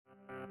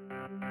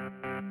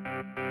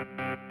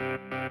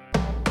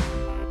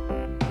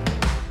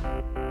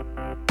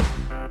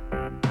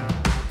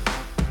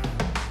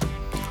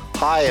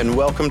Hi and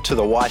welcome to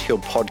the Whitehill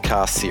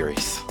podcast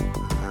series.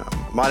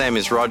 My name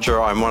is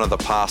Roger. I'm one of the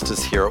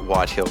pastors here at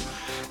Whitehill,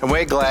 and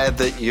we're glad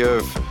that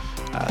you've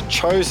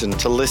chosen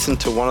to listen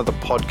to one of the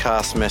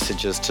podcast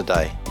messages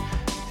today.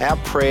 Our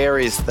prayer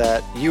is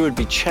that you would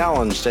be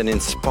challenged and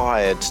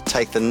inspired to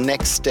take the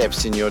next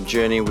steps in your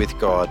journey with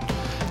God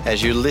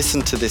as you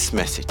listen to this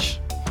message.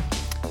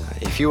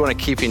 If you want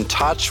to keep in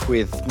touch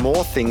with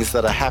more things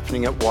that are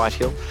happening at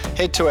Whitehill,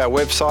 head to our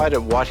website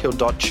at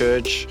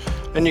whitehill.church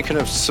and you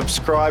can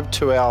subscribe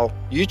to our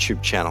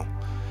YouTube channel.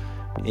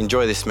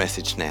 Enjoy this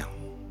message now.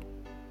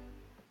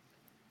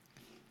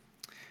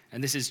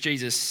 And this is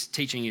Jesus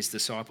teaching his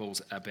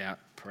disciples about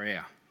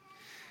prayer.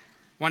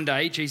 One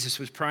day, Jesus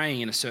was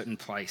praying in a certain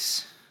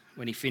place.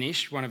 When he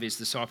finished, one of his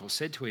disciples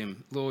said to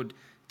him, "Lord,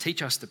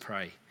 teach us to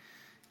pray,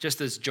 just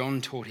as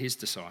John taught his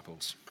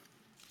disciples."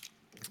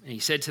 And he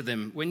said to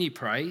them, "When you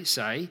pray,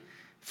 say,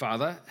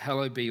 'Father,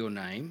 hallowed be your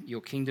name,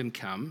 your kingdom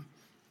come.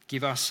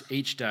 Give us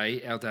each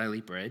day our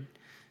daily bread.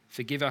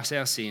 Forgive us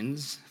our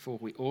sins, for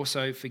we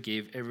also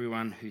forgive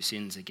everyone who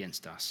sins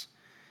against us.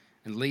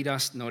 And lead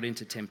us not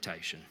into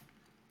temptation.'"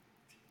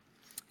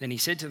 Then he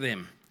said to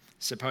them,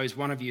 "Suppose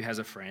one of you has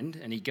a friend,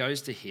 and he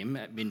goes to him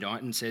at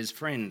midnight and says,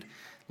 'Friend,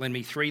 lend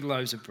me 3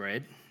 loaves of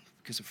bread,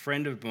 because a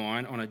friend of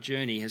mine on a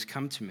journey has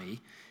come to me,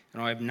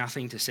 and I have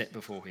nothing to set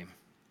before him.'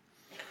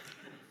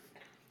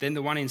 Then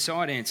the one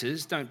inside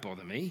answers, 'Don't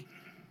bother me.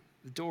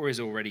 The door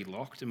is already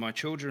locked, and my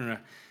children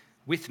are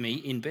with me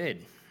in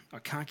bed. I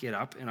can't get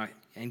up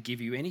and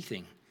give you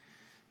anything.'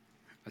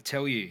 I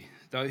tell you,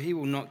 though he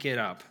will not get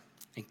up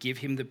and give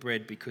him the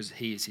bread because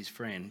he is his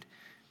friend,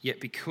 yet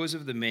because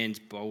of the man's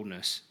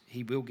boldness,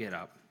 he will get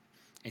up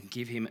and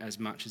give him as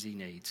much as he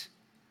needs.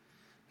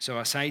 So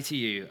I say to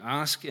you,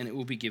 ask and it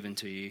will be given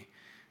to you.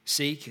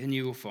 Seek and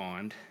you will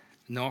find.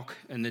 Knock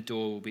and the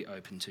door will be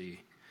open to you.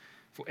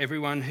 For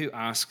everyone who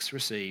asks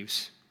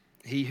receives.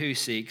 He who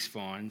seeks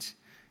finds.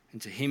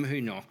 And to him who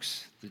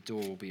knocks, the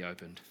door will be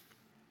opened.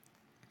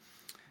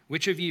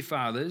 Which of you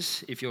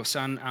fathers, if your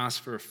son asks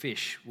for a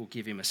fish, will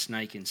give him a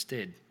snake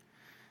instead?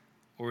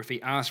 Or if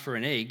he asks for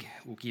an egg,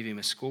 will give him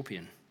a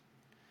scorpion?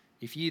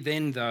 If you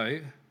then,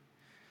 though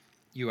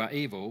you are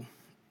evil,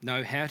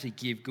 know how to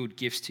give good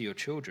gifts to your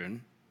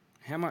children,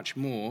 how much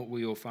more will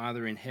your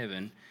Father in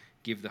heaven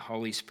give the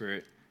Holy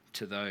Spirit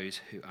to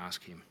those who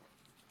ask him?"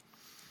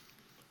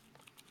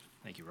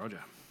 Thank you,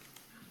 Roger.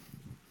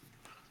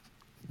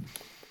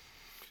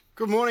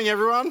 Good morning,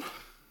 everyone.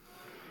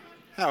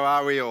 How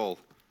are we all?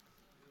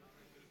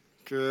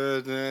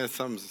 Good.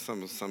 Some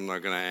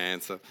not going to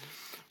answer.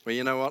 Well,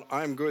 you know what?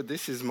 I'm good.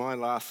 This is my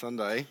last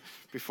Sunday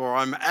before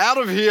I'm out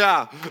of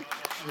here.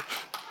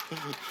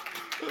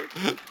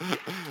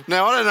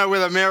 Now, I don't know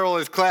whether Meryl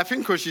is clapping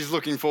because she's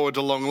looking forward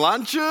to long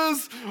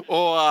lunches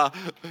or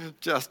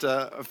just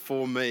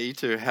for me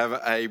to have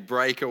a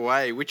break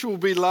away, which will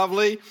be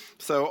lovely.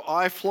 So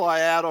I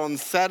fly out on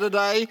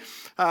Saturday.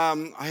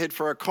 I head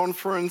for a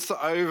conference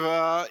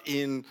over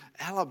in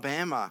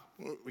Alabama,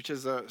 which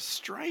is a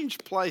strange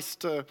place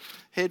to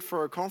head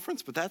for a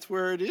conference, but that's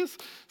where it is.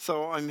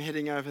 So I'm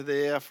heading over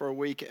there for a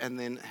week and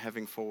then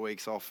having 4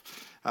 weeks off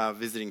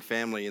visiting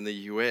family in the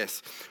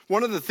US.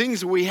 One of the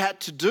things we had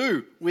to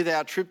do with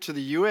our trip to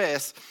the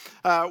US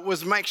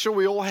was make sure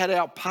we all had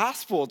our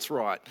passports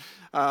right.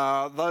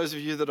 Those of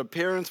you that are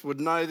parents would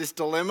know this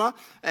dilemma,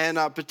 and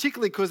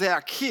particularly because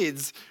our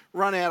kids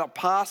run out of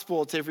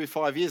passports every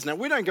 5 years. Now,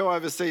 we don't go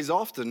overseas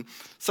often,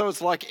 so it's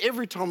like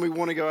every time we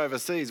want to go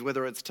overseas,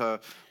 whether it's to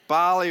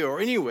Bali or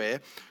anywhere,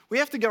 we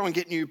have to go and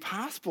get new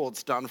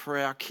passports done for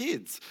our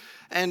kids.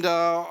 And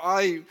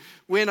I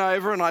went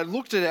over and I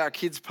looked at our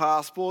kids'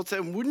 passports,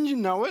 and wouldn't you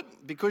know it,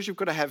 because you've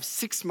got to have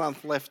 6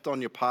 months left on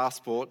your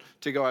passport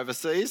to go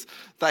overseas,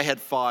 they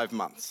had 5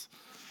 months.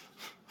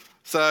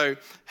 So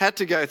had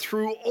to go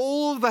through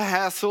all of the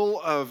hassle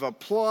of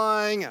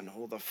applying and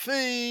all the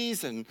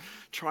fees and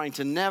trying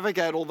to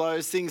navigate all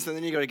those things. And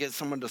then you've got to get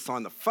someone to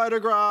sign the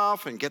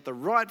photograph and get the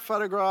right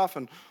photograph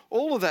and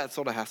all of that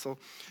sort of hassle.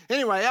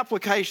 Anyway,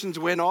 applications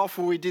went off.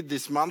 We did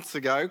this months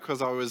ago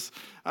because I was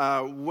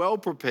well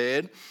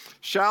prepared.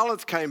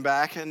 Charlotte's came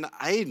back and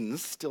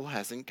Aiden's still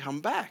hasn't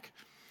come back.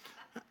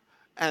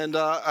 And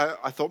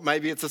I thought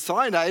maybe it's a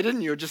sign,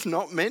 Aiden, you're just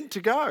not meant to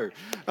go.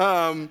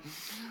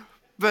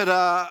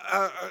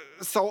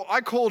 So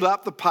I called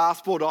up the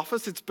passport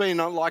office. It's been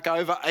like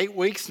over 8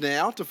 weeks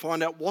now to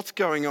find out what's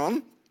going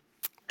on.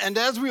 And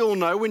as we all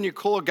know, when you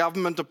call a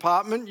government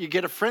department, you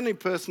get a friendly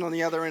person on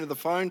the other end of the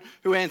phone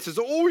who answers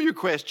all your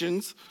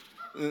questions.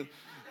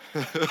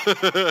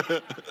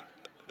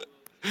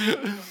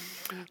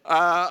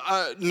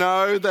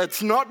 No,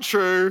 that's not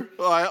true.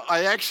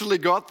 I actually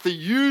got the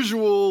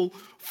usual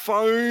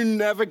phone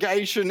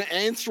navigation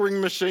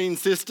answering machine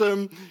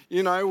system,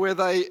 you know, where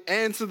they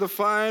answer the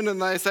phone and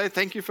they say,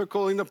 "Thank you for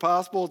calling the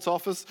passports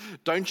office.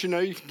 Don't you know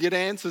you can get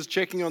answers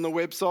checking on the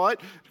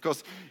website?"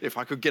 Because if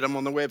I could get them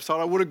on the website,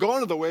 I would have gone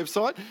to the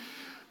website.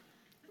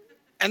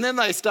 And then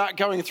they start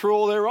going through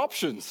all their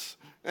options.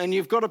 And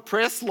you've got to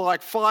press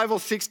like 5 or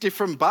 6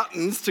 different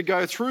buttons to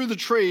go through the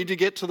tree to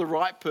get to the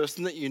right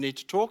person that you need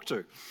to talk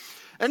to.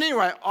 And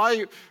anyway,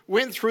 I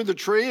went through the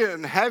tree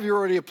and have you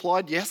already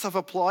applied? Yes, I've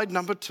applied,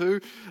 number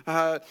 2.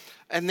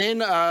 And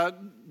then,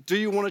 do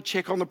you want to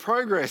check on the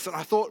progress? And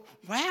I thought,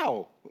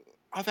 wow,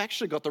 I've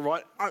actually got the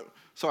right.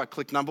 So I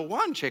clicked number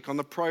 1, check on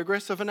the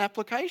progress of an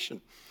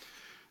application.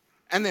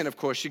 And then, of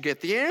course, you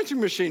get the answering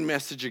machine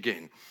message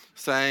again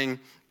saying,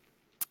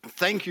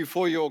 thank you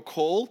for your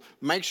call.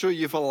 Make sure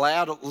you've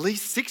allowed at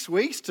least 6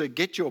 weeks to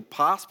get your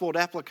passport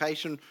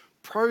application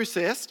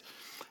processed.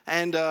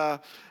 And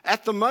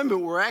at the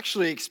moment, we're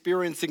actually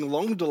experiencing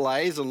long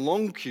delays and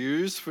long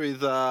queues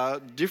with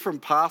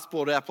different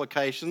passport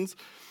applications.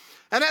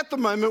 And at the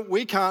moment,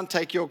 we can't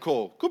take your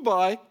call.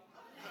 Goodbye.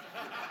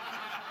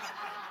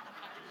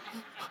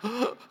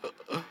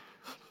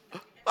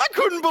 I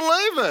couldn't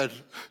believe it.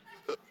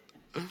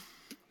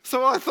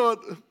 So I thought,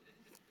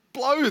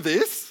 blow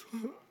this.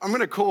 I'm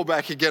going to call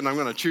back again. I'm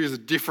going to choose a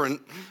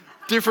different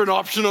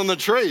option on the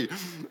tree.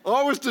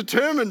 I was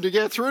determined to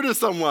get through to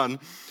someone.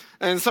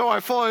 And so I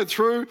followed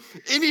through.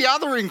 Any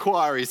other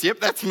inquiries?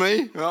 Yep, that's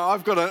me.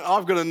 I've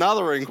got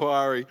another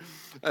inquiry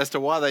as to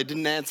why they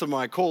didn't answer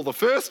my call the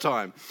first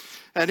time.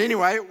 And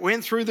anyway,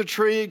 went through the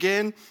tree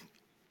again.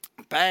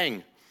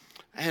 Bang.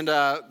 And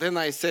then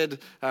they said,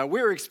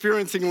 we're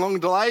experiencing long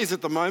delays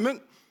at the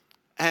moment.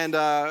 And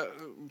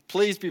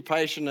please be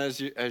patient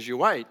as you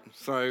wait.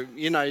 So,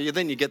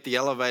 then you get the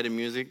elevator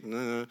music.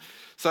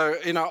 So,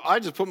 I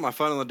just put my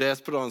phone on the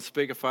desk, put it on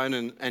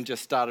speakerphone and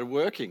just started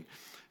working.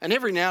 And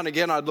every now and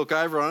again, I'd look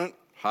over on it,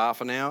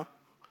 half an hour,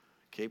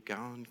 keep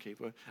going, keep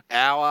working.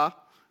 Hour,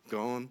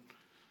 gone.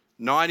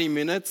 90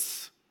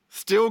 minutes,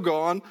 still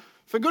gone.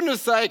 For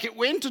goodness sake, it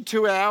went to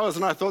 2 hours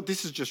and I thought,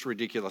 this is just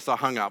ridiculous. I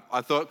hung up.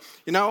 I thought,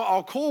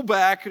 I'll call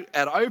back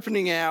at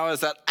opening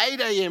hours at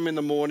 8 a.m. in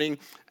the morning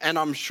and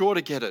I'm sure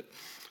to get it.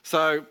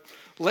 So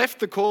left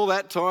the call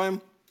that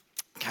time,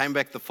 came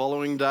back the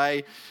following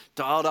day,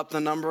 dialed up the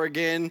number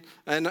again.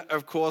 And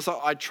of course,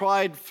 I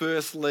tried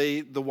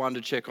firstly the one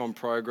to check on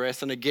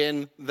progress. And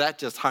again, that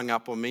just hung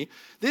up on me.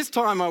 This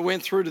time I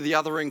went through to the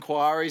other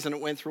inquiries and it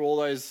went through all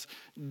those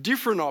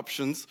different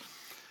options.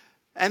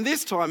 And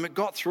this time it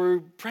got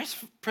through,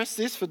 press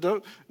this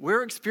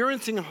we're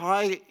experiencing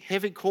high,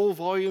 heavy call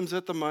volumes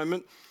at the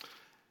moment.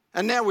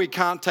 And now we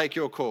can't take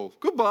your call.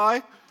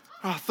 Goodbye.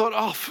 I thought,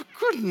 oh, for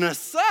goodness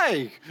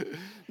sake.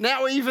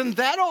 Now even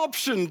that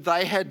option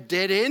they had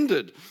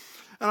dead-ended.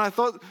 And I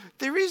thought,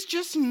 there is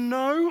just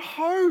no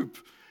hope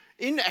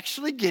in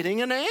actually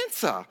getting an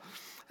answer.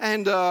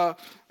 And I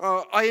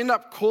end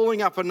up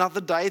calling up another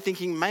day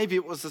thinking maybe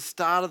it was the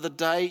start of the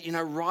day,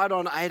 right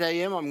on 8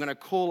 a.m. I'm going to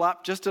call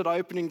up just at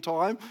opening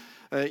time,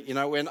 when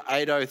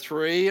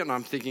 8:03 and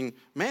I'm thinking,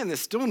 man,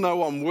 there's still no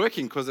one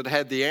working because it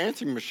had the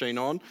answering machine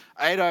on.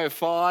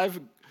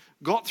 8:05,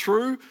 got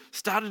through,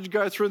 started to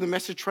go through the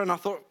message train. I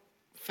thought,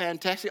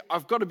 fantastic,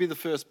 I've got to be the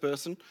first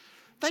person.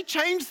 They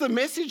changed the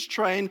message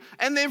train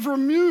and they've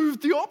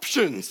removed the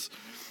options.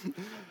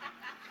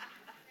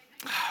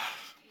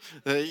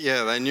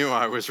 They knew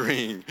I was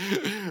ringing.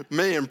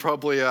 Me and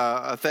probably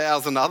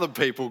 1,000 other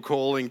people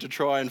calling to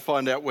try and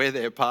find out where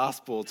their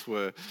passports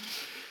were.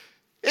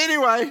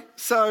 Anyway,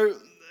 so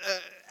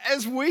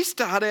as we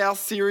start our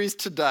series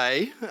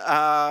today,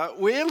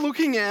 we're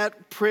looking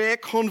at prayer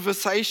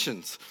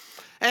conversations.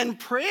 And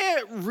prayer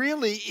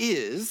really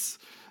is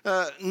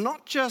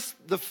not just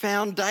the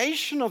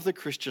foundation of the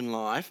Christian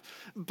life,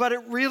 but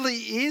it really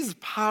is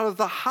part of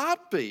the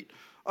heartbeat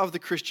of the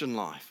Christian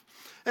life.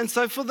 And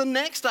so for the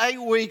next 8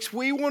 weeks,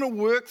 we want to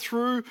work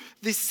through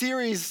this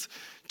series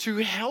to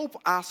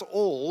help us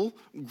all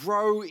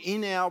grow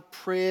in our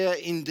prayer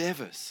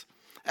endeavors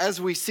as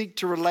we seek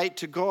to relate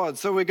to God.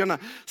 So we're going to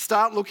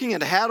start looking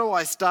at how do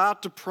I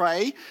start to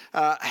pray?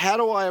 How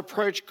do I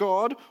approach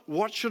God?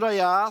 What should I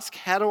ask?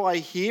 How do I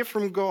hear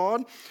from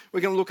God?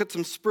 We're going to look at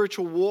some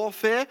spiritual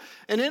warfare.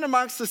 And in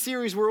amongst the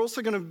series, we're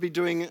also going to be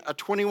doing a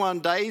 21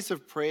 days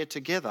of prayer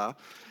together.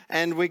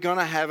 And we're going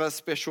to have a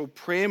special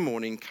prayer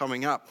morning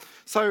coming up.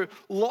 So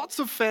lots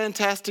of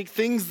fantastic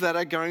things that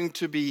are going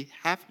to be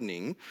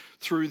happening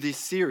through this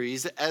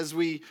series as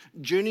we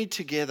journey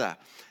together.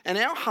 And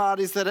our heart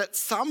is that at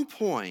some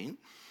point,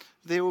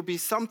 there will be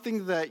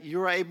something that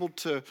you're able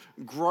to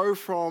grow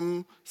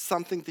from,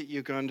 something that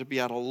you're going to be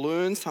able to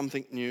learn,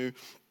 something new,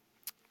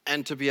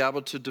 and to be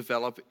able to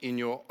develop in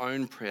your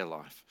own prayer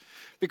life.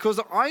 Because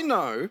I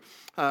know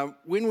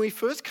when we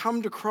first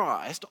come to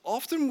Christ,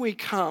 often we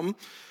come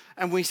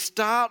and we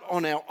start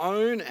on our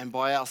own and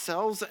by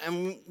ourselves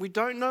and we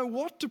don't know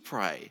what to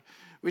pray.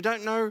 We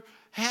don't know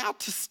how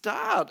to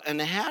start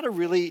and how to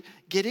really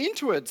get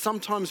into it.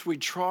 Sometimes we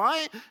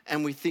try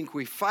and we think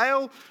we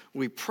fail.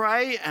 We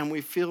pray and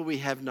we feel we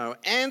have no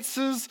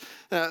answers.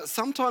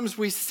 Sometimes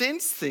we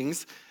sense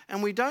things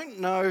and we don't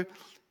know,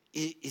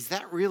 is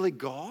that really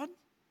God?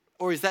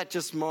 Or is that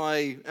just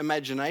my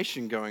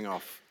imagination going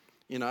off?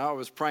 I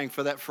was praying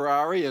for that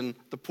Ferrari and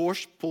the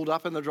Porsche pulled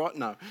up in the drive.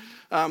 No.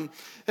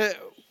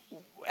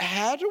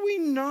 How do we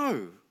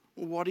know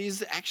what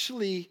is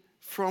actually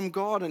from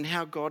God and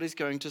how God is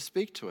going to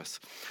speak to us.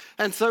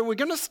 And so we're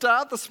going to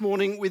start this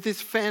morning with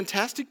this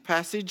fantastic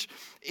passage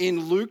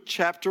in Luke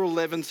chapter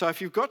 11. So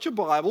if you've got your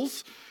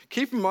Bibles,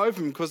 keep them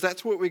open because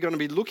that's what we're going to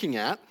be looking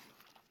at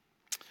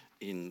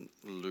in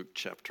Luke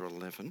chapter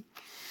 11.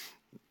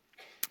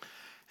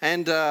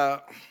 And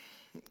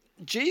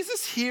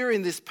Jesus here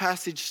in this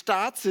passage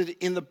starts it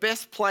in the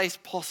best place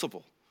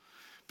possible.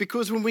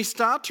 Because when we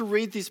start to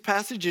read this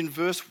passage in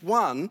verse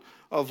 1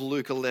 of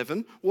Luke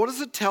 11, what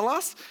does it tell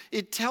us?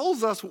 It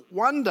tells us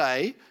one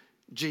day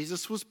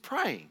Jesus was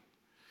praying.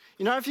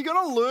 You know, if you're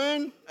going to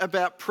learn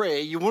about prayer,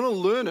 you want to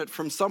learn it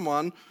from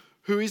someone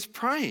who is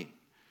praying.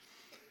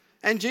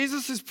 And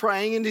Jesus is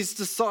praying and his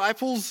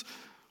disciples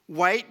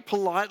wait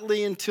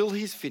politely until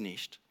he's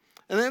finished.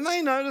 And then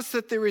they notice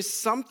that there is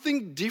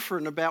something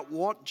different about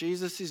what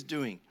Jesus is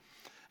doing.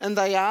 And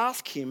they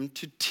ask him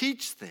to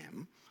teach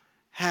them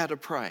how to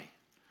pray.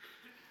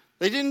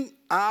 They didn't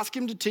ask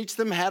him to teach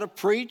them how to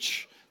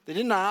preach. They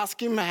didn't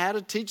ask him how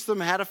to teach them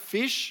how to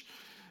fish.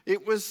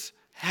 It was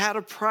how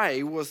to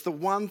pray was the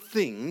one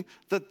thing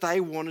that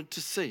they wanted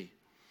to see.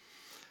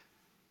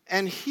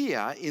 And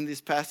here in this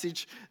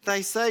passage,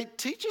 they say,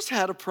 teach us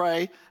how to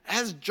pray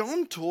as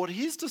John taught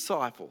his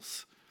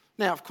disciples.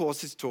 Now, of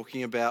course, it's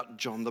talking about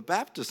John the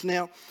Baptist.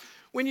 Now,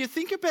 when you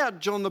think about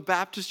John the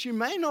Baptist, you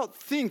may not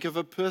think of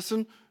a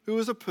person who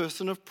is a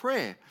person of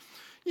prayer.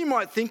 You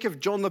might think of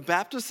John the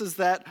Baptist as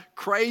that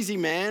crazy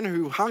man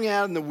who hung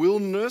out in the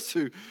wilderness,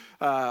 who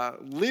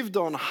lived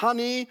on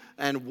honey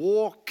and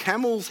wore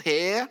camel's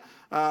hair.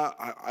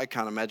 I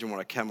can't imagine what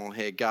a camel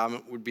hair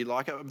garment would be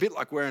like. A bit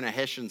like wearing a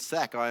Hessian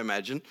sack, I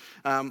imagine.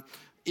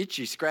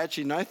 Itchy,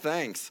 scratchy, no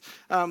thanks.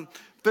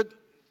 But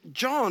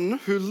John,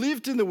 who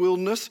lived in the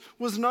wilderness,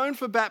 was known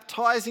for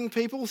baptizing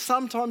people.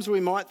 Sometimes we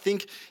might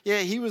think, yeah,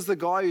 he was the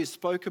guy who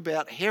spoke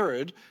about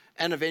Herod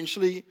and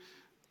eventually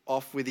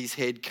off with his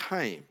head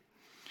came.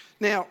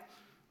 Now,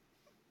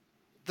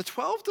 the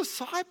 12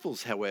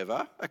 disciples,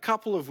 however, a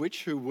couple of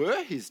which who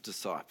were his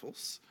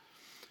disciples,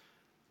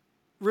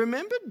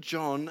 remembered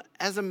John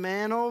as a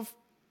man of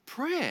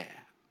prayer.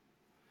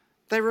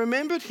 They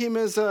remembered him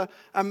as a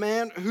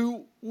man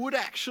who would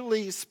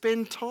actually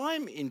spend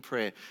time in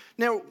prayer.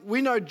 Now,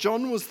 we know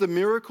John was the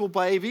miracle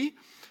baby.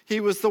 He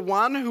was the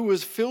one who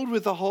was filled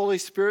with the Holy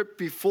Spirit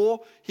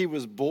before he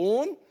was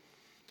born,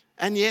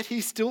 and yet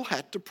he still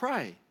had to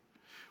pray.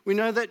 We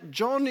know that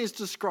John is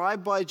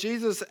described by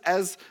Jesus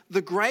as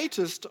the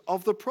greatest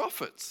of the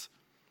prophets,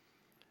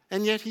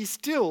 and yet he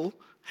still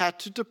had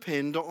to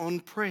depend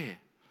on prayer.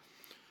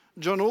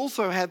 John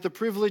also had the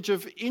privilege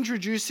of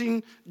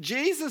introducing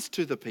Jesus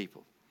to the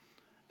people,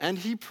 and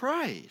he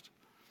prayed.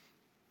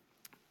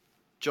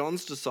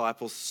 John's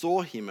disciples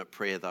saw him at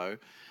prayer, though,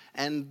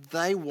 and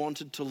they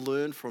wanted to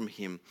learn from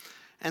him.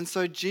 And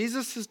so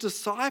Jesus'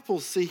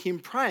 disciples see him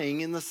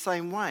praying in the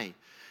same way.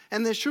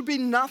 And there should be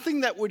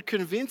nothing that would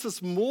convince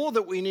us more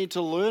that we need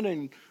to learn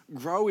and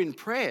grow in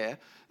prayer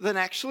than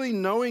actually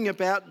knowing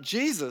about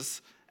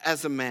Jesus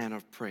as a man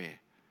of prayer.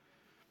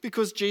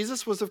 Because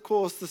Jesus was, of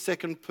course, the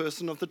second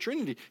person of the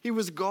Trinity. He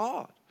was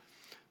God.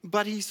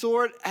 But he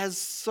saw it as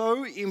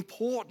so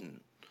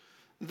important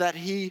that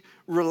he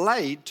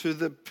relayed to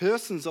the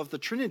persons of the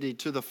Trinity,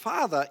 to the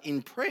Father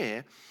in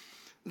prayer,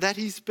 that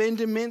he spend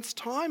immense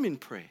time in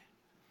prayer.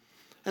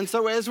 And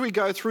so as we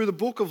go through the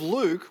book of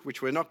Luke,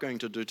 which we're not going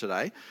to do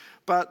today,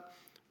 but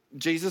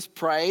Jesus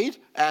prayed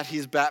at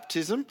his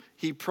baptism.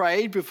 He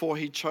prayed before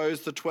he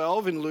chose the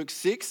 12 in Luke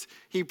 6.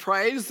 He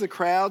prayed as the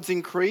crowds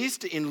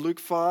increased in Luke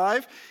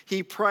 5.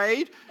 He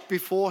prayed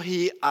before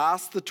he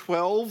asked the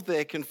 12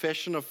 their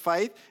confession of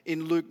faith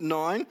in Luke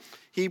 9.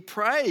 He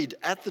prayed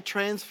at the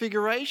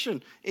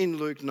transfiguration in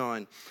Luke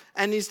 9.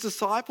 And his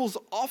disciples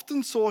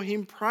often saw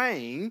him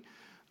praying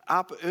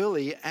up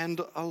early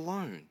and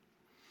alone.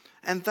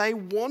 And they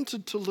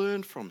wanted to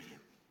learn from him.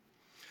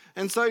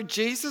 And so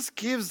Jesus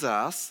gives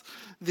us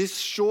this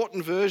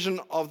shortened version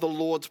of the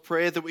Lord's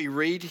Prayer that we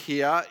read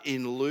here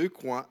in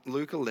Luke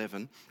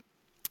 11.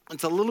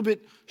 It's a little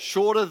bit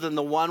shorter than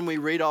the one we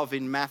read of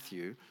in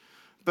Matthew,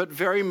 but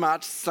very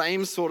much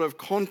same sort of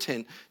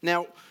content.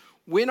 Now,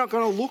 we're not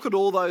going to look at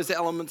all those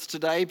elements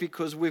today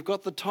because we've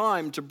got the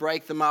time to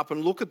break them up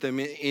and look at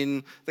them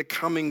in the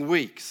coming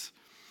weeks.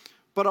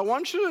 But I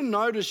want you to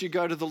note as you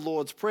go to the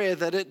Lord's Prayer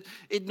that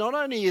it not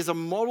only is a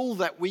model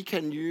that we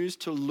can use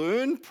to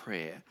learn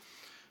prayer,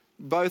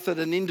 both at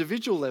an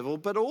individual level,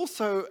 but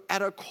also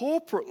at a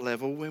corporate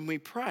level when we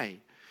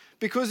pray.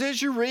 Because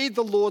as you read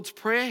the Lord's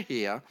Prayer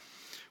here,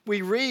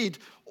 we read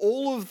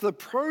all of the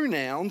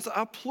pronouns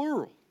are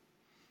plural.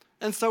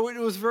 And so it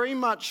was very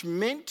much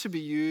meant to be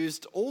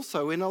used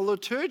also in a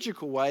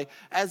liturgical way,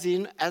 as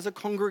a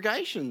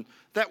congregation,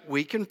 that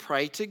we can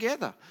pray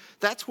together.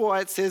 That's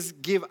why it says,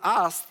 give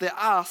us, the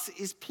us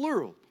is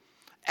plural.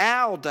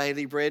 Our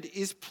daily bread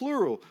is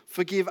plural.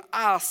 Forgive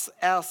us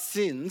our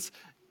sins,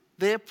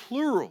 they're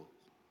plural.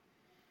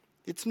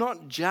 It's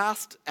not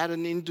just at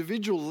an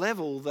individual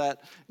level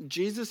that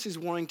Jesus is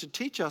wanting to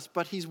teach us,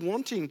 but he's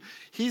wanting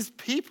his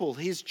people,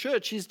 his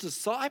church, his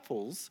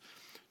disciples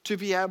to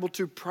be able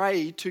to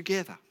pray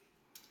together.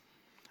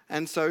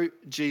 And so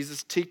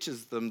Jesus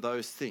teaches them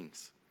those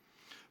things.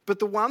 But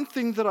the one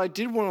thing that I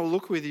did want to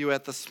look with you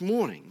at this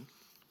morning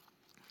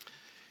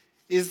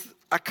is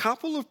a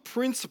couple of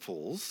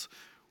principles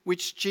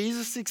which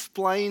Jesus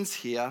explains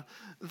here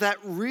that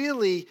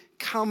really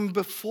come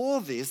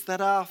before this,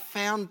 that are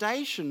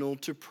foundational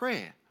to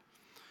prayer.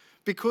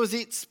 Because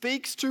it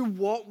speaks to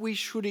what we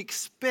should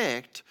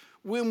expect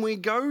when we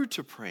go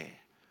to prayer.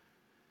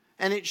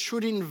 And it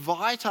should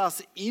invite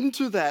us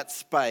into that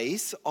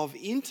space of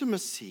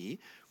intimacy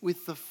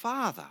with the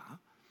Father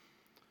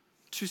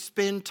to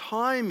spend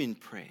time in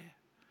prayer.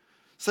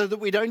 So that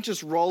we don't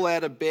just roll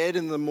out of bed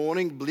in the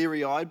morning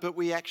bleary-eyed, but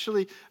we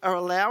actually are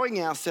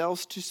allowing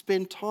ourselves to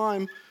spend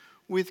time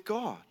with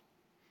God.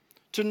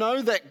 To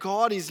know that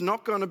God is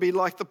not going to be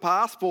like the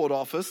passport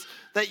office,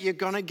 that you're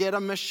going to get a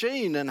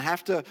machine and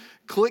have to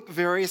click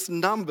various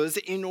numbers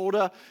in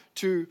order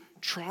to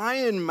try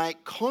and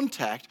make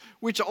contact,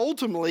 which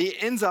ultimately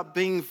ends up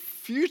being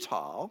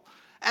futile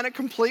and a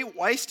complete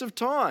waste of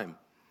time.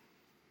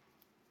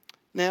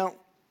 Now,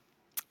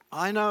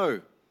 I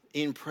know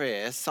in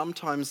prayer,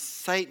 sometimes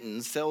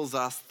Satan sells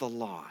us the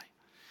lie.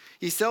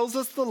 He sells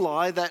us the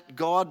lie that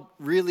God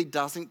really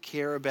doesn't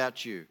care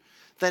about you,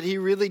 that he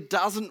really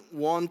doesn't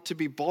want to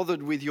be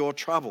bothered with your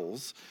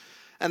troubles,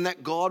 and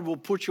that God will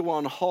put you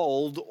on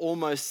hold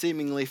almost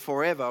seemingly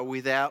forever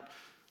without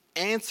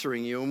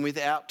answering you and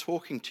without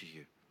talking to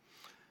you.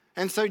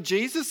 And so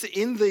Jesus,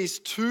 in these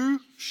two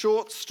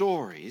short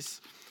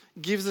stories,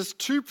 gives us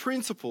two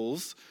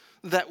principles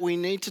that we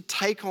need to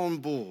take on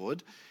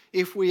board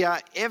if we are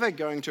ever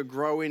going to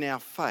grow in our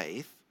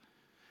faith.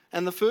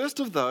 And the first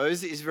of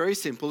those is very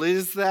simple,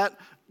 is that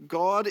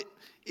God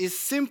is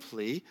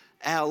simply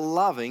our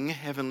loving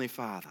Heavenly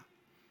Father.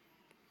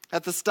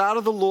 At the start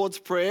of the Lord's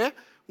Prayer,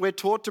 we're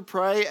taught to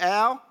pray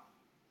our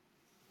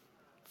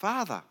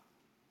Father.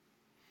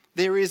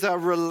 There is a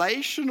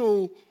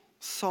relational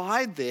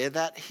side there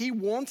that he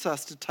wants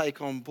us to take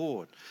on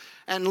board.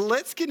 And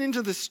let's get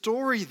into the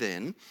story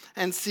then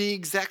and see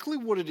exactly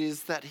what it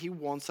is that he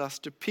wants us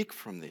to pick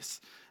from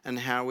this and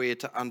how we are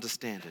to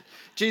understand it.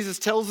 Jesus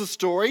tells a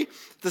story.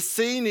 The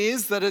scene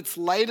is that it's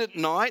late at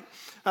night.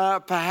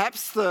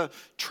 Perhaps the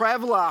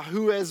traveller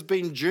who has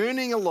been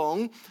journeying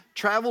along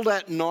travelled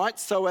at night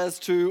so as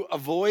to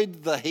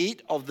avoid the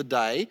heat of the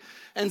day.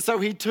 And so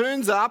he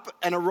turns up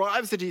and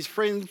arrives at his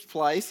friend's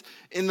place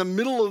in the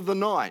middle of the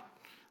night.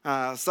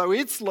 So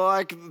it's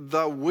like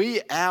the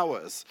wee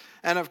hours.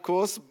 And of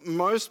course,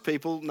 most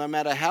people, no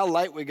matter how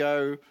late we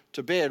go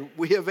to bed,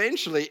 we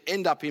eventually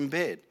end up in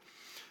bed.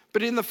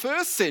 But in the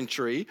first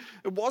century,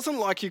 it wasn't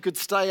like you could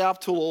stay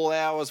up till all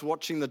hours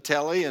watching the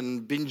telly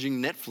and binging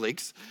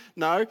Netflix.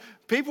 No,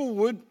 people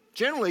would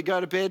generally go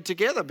to bed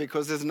together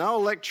because there's no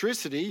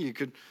electricity. You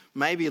could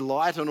maybe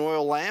light an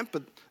oil lamp,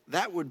 but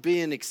that would be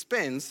an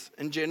expense.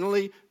 And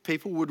generally,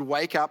 people would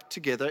wake up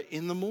together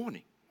in the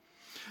morning.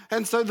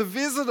 And so the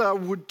visitor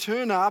would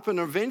turn up and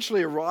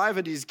eventually arrive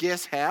at his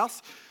guest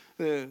house.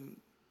 The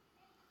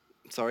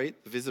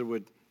visitor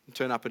would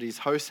turn up at his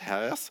host's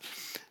house,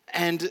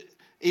 and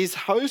his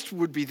host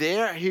would be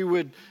there. He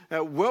would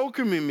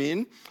welcome him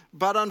in,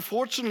 but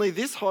unfortunately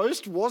this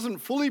host wasn't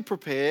fully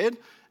prepared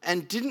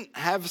and didn't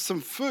have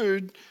some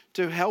food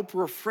to help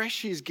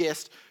refresh his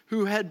guest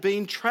who had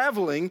been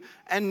travelling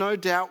and no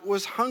doubt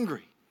was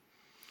hungry.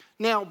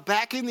 Now,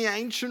 back in the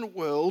ancient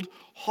world,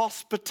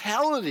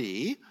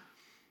 hospitality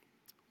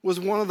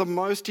was one of the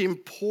most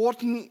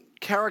important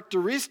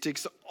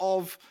characteristics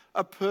of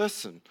a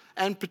person,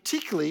 and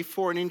particularly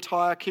for an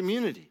entire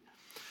community.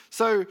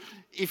 So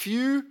if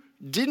you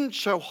didn't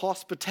show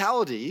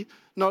hospitality,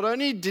 not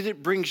only did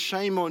it bring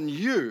shame on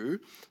you,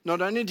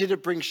 not only did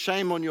it bring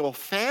shame on your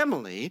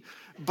family,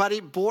 but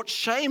it brought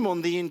shame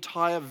on the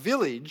entire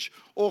village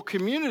or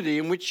community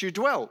in which you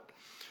dwelt.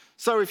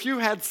 So if you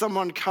had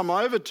someone come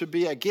over to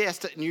be a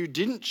guest and you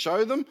didn't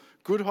show them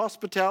good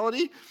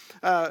hospitality,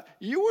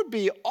 you would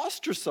be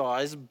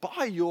ostracized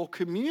by your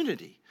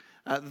community.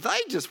 They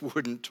just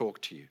wouldn't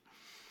talk to you.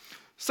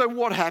 So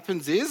what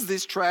happens is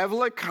this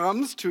traveller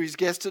comes to his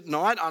guest at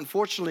night.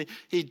 Unfortunately,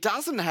 he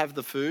doesn't have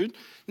the food.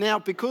 Now,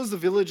 because the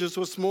villages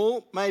were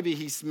small, maybe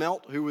he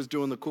smelt who was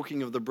doing the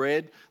cooking of the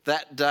bread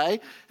that day.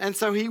 And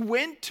so he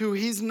went to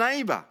his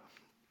neighbour.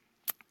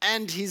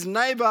 And his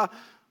neighbour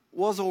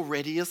was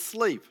already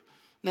asleep.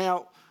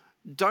 Now,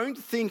 don't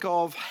think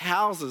of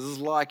houses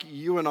like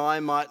you and I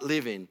might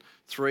live in.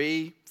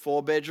 3,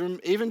 4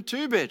 bedroom, even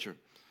 2 bedroom.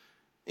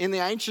 In the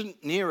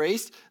ancient Near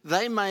East,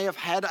 they may have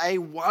had a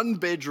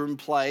 1-bedroom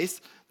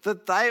place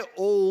that they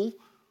all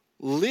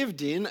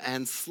lived in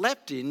and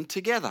slept in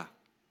together.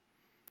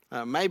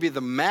 Maybe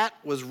the mat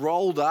was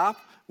rolled up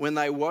when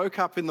they woke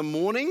up in the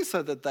morning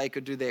so that they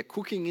could do their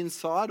cooking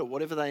inside or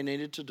whatever they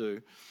needed to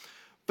do.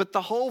 But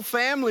the whole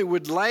family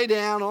would lay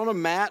down on a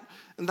mat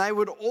and they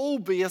would all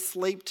be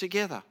asleep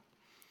together.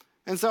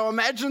 And so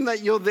imagine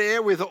that you're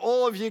there with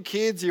all of your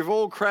kids, you've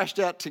all crashed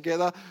out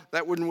together.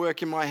 That wouldn't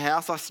work in my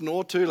house, I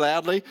snore too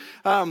loudly.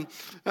 And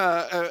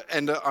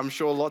I'm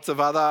sure lots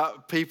of other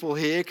people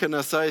here can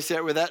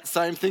associate with that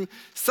same thing.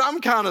 Some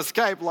can't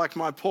escape, like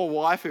my poor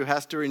wife who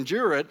has to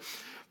endure it.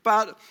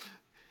 But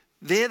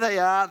there they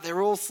are,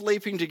 they're all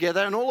sleeping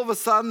together, and all of a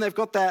sudden they've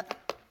got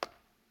that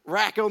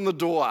rack on the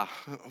door.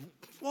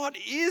 What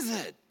is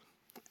it?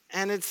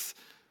 And it's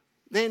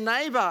their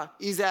neighbour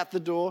is at the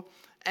door,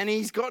 and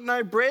he's got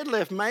no bread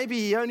left. Maybe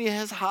he only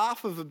has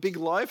half of a big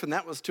loaf, and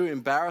that was too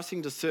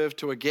embarrassing to serve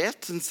to a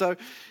guest. And so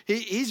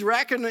he's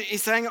racking,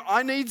 he's saying,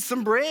 I need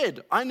some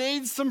bread. I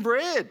need some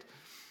bread.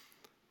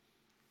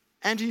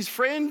 And his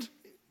friend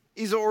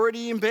is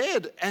already in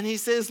bed. And he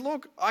says,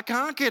 look, I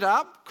can't get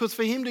up, because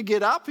for him to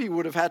get up, he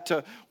would have had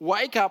to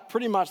wake up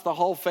pretty much the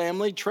whole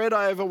family, tread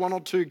over one or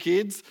two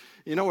kids.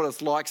 You know what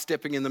it's like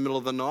stepping in the middle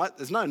of the night.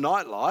 There's no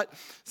night light.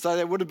 So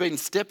they would have been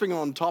stepping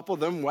on top of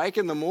them,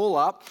 waking them all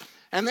up.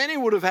 And then he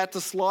would have had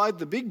to slide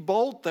the big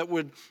bolt that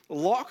would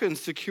lock and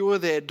secure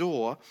their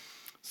door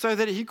so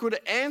that he could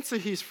answer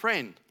his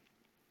friend.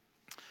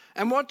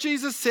 And what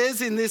Jesus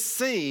says in this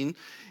scene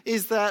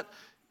is that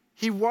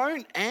he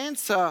won't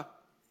answer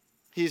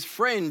his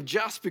friend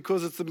just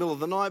because it's the middle of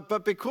the night,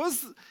 but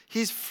because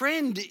his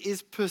friend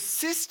is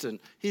persistent,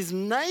 his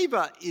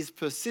neighbour is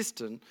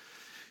persistent.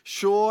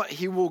 Sure,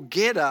 he will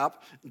get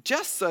up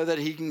just so that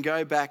he can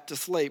go back to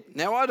sleep.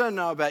 Now, I don't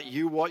know about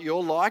you, what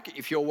you're like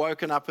if you're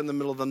woken up in the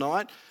middle of the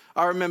night.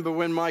 I remember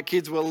when my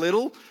kids were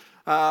little,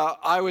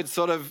 I would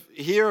sort of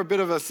hear a bit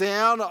of a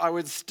sound. I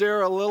would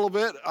stir a little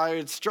bit. I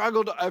would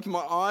struggle to open my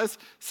eyes.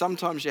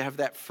 Sometimes you have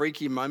that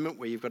freaky moment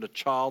where you've got a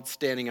child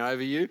standing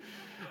over you.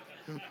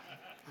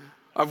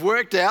 I've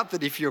worked out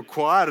that if you're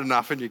quiet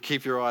enough and you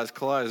keep your eyes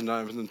closed and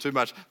don't open them too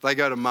much, they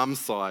go to mum's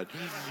side.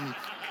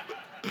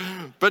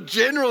 But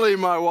generally,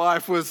 my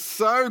wife was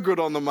so good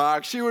on the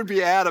mark. She would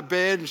be out of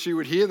bed and she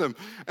would hear them.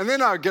 And then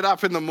I would get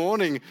up in the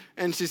morning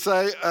and she'd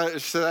say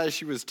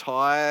she was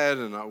tired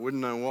and I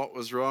wouldn't know what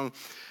was wrong.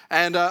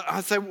 And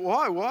I'd say,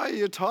 why? Why are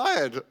you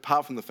tired?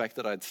 Apart from the fact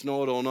that I'd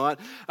snored all night.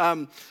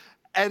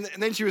 And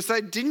then she would say,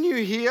 didn't you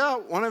hear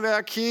one of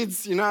our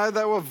kids, they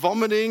were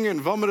vomiting and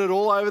vomited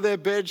all over their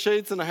bed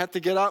sheets and I had to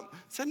get up? I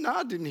said, no,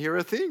 I didn't hear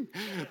a thing.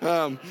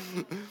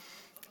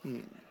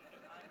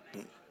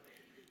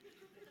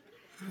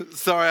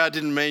 Sorry, I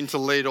didn't mean to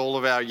lead all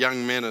of our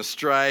young men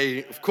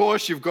astray. Of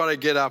course, you've got to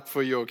get up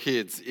for your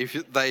kids if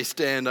they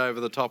stand over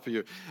the top of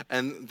you.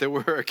 And there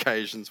were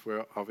occasions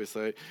where,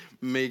 obviously,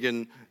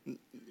 Megan,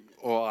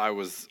 or I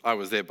was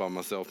there by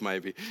myself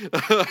maybe,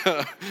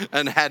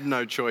 and had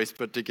no choice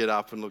but to get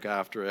up and look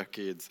after our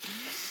kids.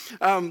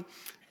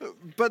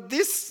 But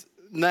this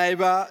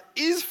neighbour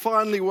is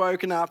finally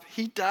woken up.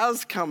 He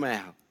does come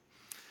out.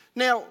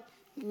 Now,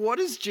 what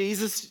does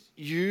Jesus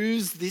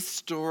use this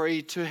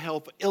story to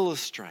help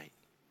illustrate?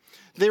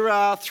 There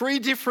are three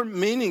different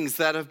meanings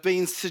that have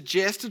been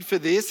suggested for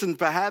this, and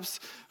perhaps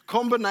a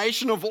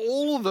combination of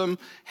all of them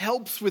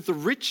helps with the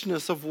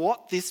richness of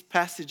what this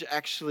passage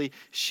actually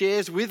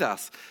shares with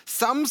us.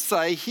 Some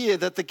say here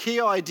that the key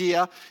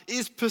idea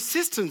is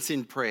persistence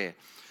in prayer,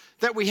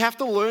 that we have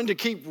to learn to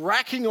keep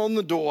racking on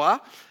the door,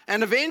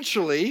 and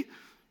eventually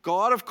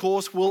God, of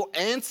course, will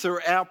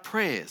answer our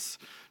prayers.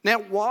 Now,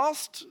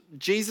 whilst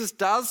Jesus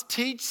does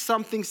teach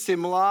something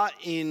similar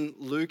in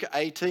Luke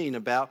 18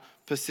 about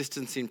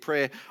persistence in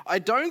prayer, I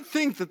don't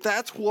think that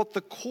that's what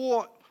the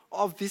core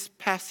of this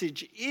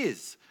passage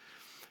is,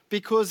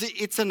 because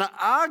it's an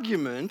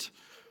argument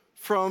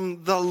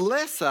from the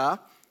lesser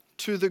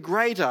to the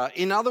greater.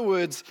 In other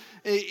words,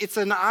 it's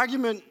an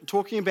argument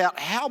talking about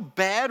how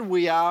bad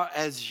we are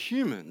as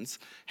humans,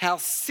 how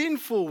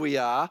sinful we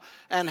are,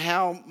 and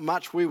how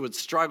much we would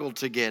struggle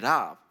to get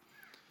up,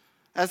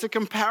 as a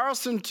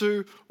comparison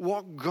to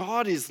what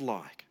God is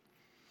like.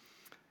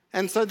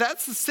 And so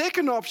that's the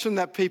second option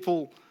that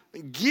people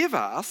give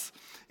us,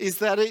 is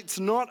that it's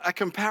not a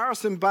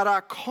comparison but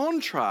a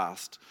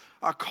contrast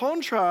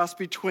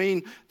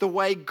between the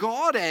way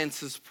God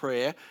answers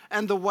prayer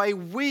and the way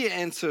we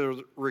answer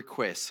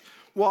requests.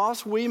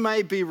 Whilst we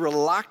may be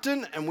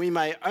reluctant and we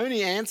may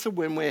only answer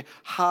when we're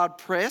hard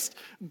pressed,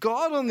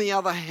 God, on the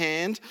other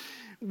hand,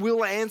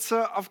 will answer,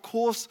 of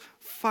course,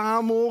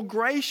 far more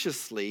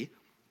graciously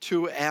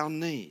to our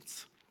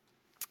needs.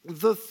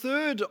 The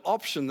third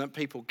option that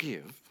people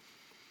give,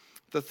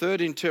 the third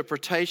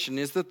interpretation,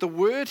 is that the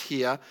word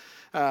here,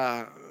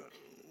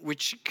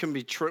 which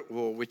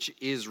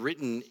is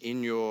written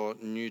in your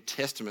New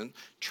Testament,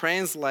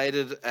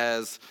 translated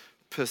as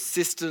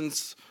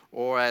persistence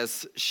or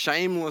as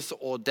shameless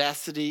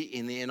audacity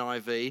in the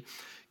NIV,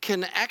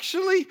 can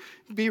actually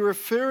be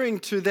referring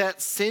to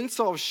that sense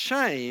of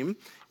shame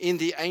in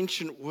the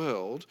ancient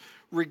world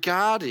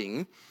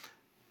regarding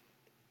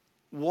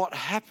what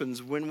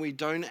happens when we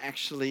don't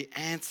actually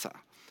answer.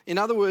 In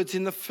other words,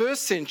 in the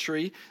first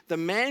century, the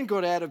man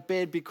got out of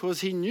bed because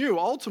he knew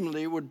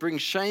ultimately it would bring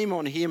shame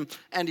on him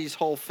and his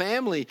whole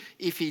family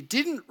if he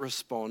didn't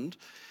respond.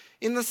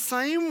 In the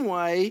same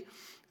way,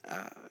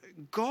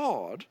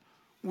 God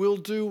will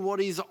do what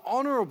is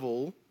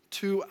honourable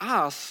to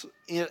us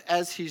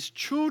as his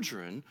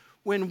children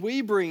when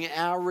we bring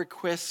our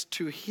requests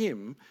to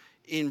him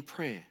in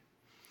prayer.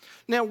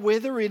 Now,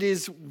 whether it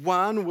is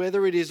one,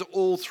 whether it is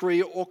all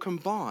three or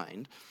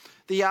combined,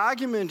 the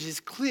argument is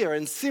clear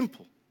and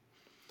simple,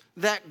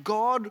 that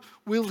God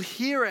will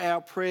hear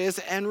our prayers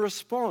and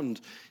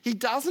respond. He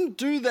doesn't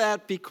do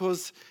that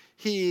because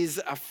he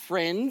is a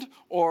friend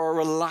or a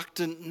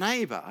reluctant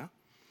neighbour,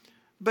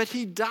 but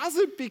he does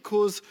it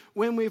because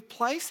when we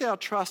place our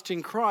trust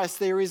in Christ,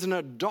 there is an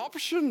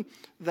adoption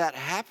that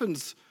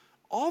happens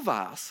of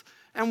us,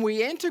 and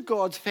we enter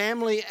God's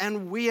family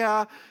and we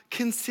are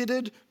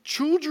considered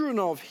children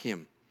of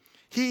him.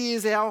 He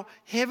is our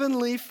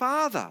heavenly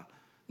Father,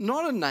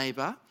 not a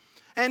neighbour,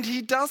 and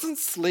he doesn't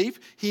sleep,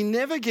 he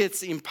never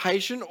gets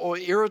impatient or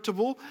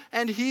irritable,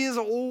 and he is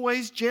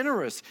always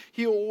generous.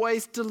 He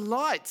always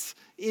delights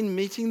in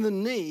meeting the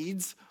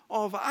needs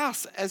of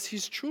us as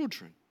his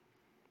children.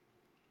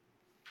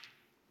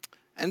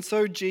 And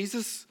so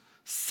Jesus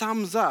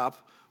sums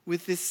up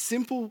with this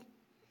simple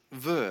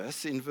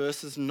verse in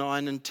verses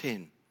 9 and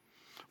 10.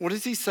 What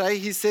does he say?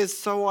 He says,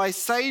 "So I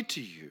say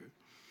to you,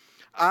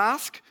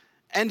 ask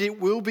and it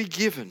will be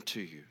given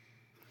to you.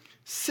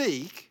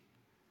 Seek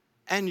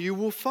and you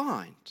will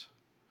find.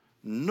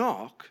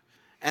 Knock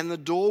and the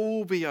door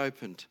will be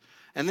opened."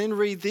 And then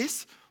read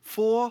this,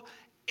 "For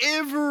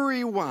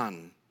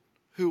everyone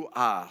who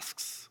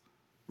asks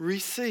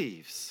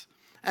receives,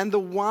 and the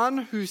one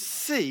who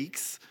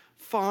seeks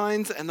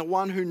finds, and the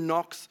one who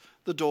knocks,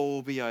 the door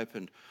will be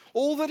opened."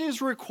 All that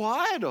is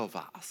required of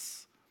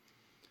us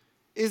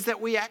is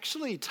that we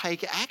actually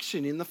take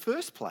action in the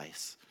first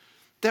place,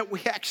 that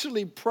we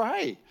actually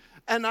pray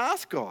and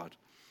ask God.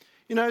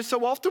 You know,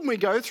 so often we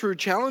go through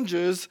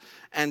challenges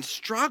and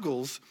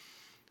struggles,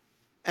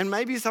 and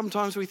maybe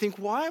sometimes we think,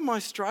 why am I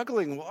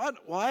struggling?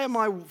 Why am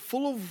I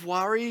full of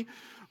worry?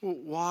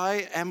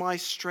 Why am I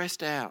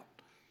stressed out?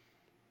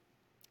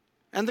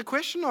 And the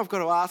question I've got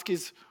to ask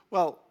is,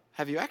 well,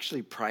 have you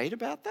actually prayed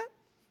about that?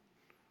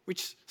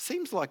 Which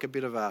seems like a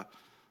bit of a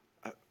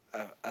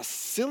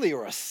silly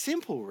or a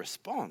simple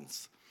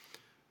response.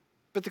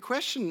 But the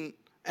question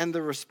and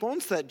the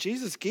response that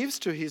Jesus gives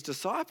to his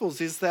disciples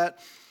is that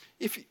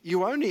if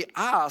you only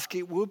ask,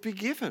 it will be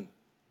given.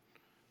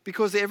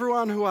 Because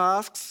everyone who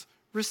asks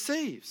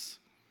receives.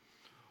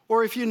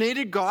 Or if you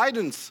needed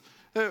guidance,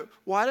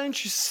 why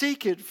don't you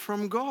seek it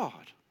from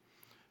God?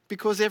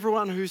 Because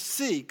everyone who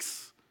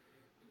seeks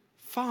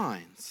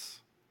finds.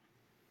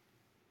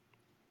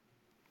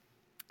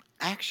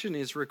 Action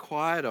is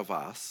required of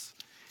us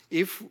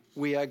if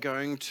we are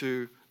going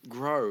to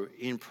grow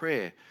in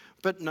prayer.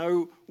 But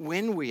know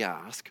when we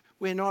ask,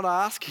 we're not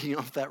asking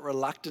of that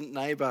reluctant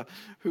neighbour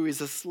who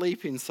is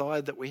asleep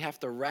inside that we have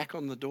to rack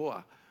on the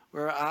door.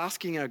 We're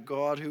asking a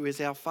God who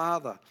is our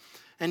Father.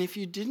 And if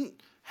you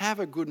didn't have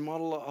a good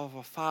model of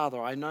a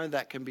father, I know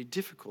that can be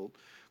difficult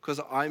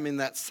because I'm in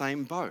that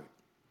same boat.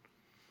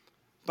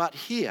 But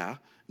here,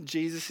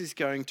 Jesus is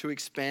going to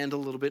expand a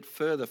little bit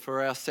further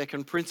for our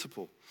second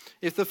principle.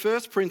 If the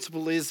first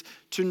principle is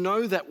to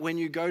know that when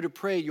you go to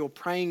prayer, you're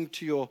praying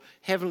to your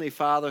Heavenly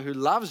Father who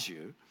loves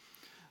you,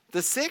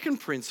 the second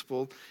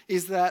principle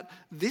is that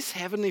this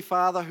Heavenly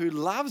Father who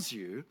loves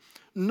you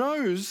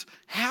knows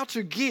how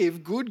to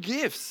give good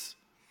gifts.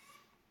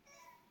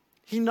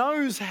 He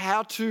knows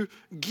how to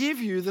give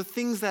you the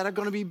things that are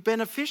going to be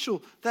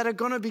beneficial, that are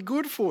going to be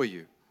good for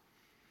you.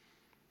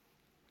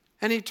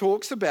 And he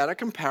talks about a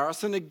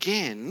comparison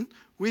again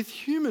with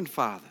human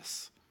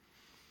fathers.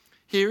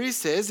 Here he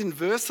says in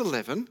verse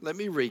 11, let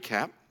me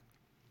recap.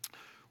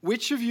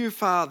 "Which of you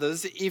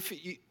fathers, if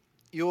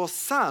your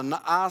son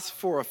asks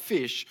for a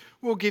fish,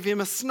 will give him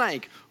a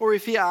snake? Or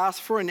if he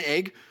asks for an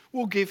egg,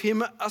 will give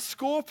him a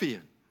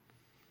scorpion?"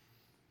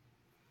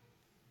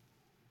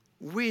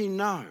 We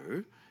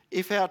know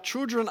if our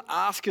children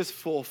ask us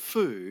for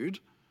food,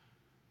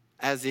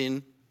 as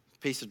in a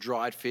piece of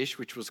dried fish,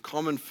 which was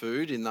common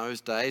food in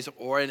those days,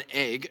 or an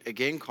egg,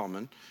 again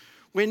common,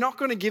 we're not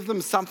going to give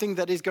them something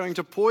that is going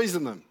to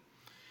poison them.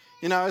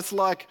 You know, it's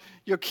like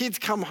your kids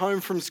come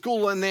home from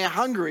school and they're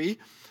hungry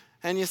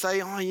and you say,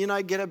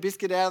 get a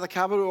biscuit out of the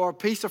cupboard or a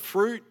piece of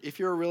fruit if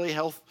you're a really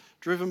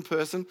health-driven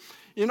person.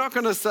 You're not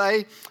going to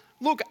say,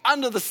 "Look,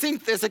 under the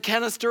sink there's a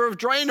canister of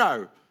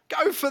Drano.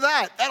 Go for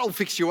that. That'll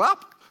fix you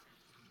up."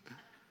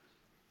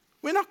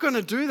 We're not going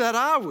to do that,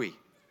 are we?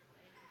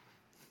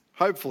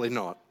 Hopefully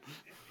not.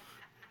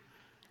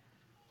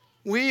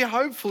 We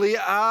hopefully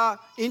are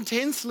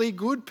intensely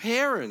good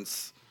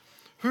parents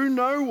who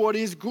know what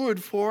is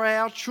good for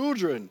our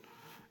children.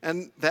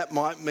 And that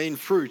might mean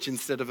fruit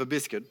instead of a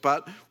biscuit,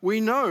 but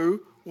we know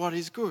what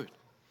is good.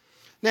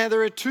 Now,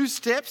 there are two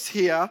steps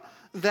here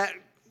that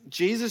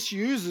Jesus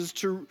uses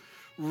to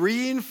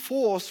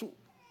reinforce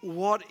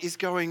what is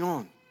going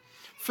on.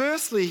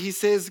 Firstly, he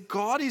says,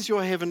 God is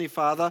your Heavenly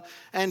Father,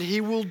 and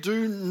he will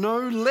do no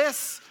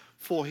less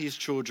for his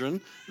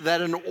children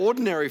than an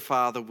ordinary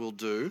father will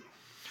do.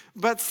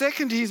 But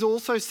second, he's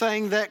also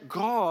saying that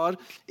God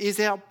is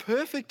our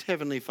perfect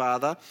Heavenly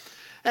Father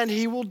and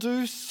he will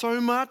do so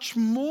much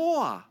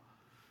more.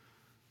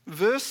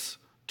 Verse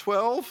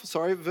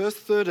verse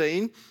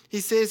 13,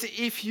 he says,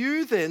 "If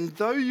you then,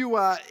 though you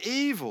are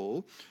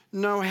evil,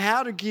 know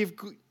how to give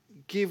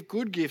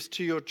good gifts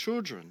to your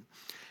children,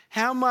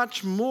 how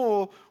much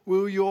more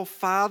will your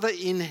Father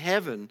in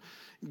heaven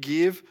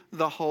give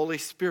the Holy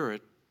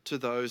Spirit to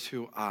those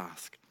who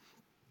ask?"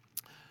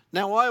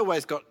 Now, I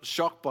always got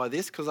shocked by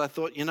this because I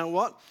thought, you know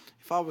what?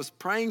 If I was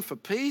praying for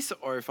peace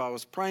or if I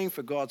was praying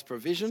for God's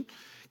provision,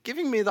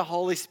 giving me the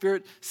Holy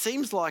Spirit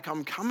seems like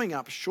I'm coming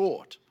up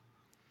short.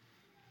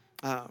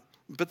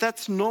 But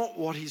that's not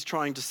what he's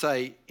trying to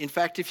say. In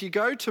fact, if you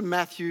go to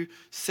Matthew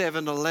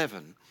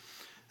 7:11,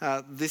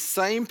 this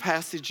same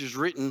passage is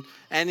written,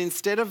 and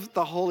instead of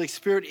the Holy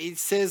Spirit, it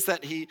says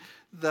that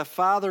the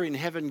Father in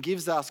heaven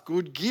gives us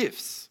good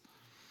gifts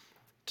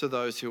to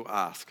those who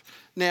ask.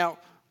 Now,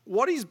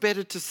 what is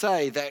better to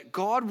say, that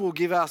God will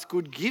give us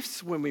good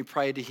gifts when we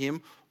pray to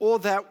him, or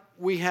that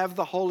we have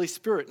the Holy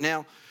Spirit?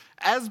 Now,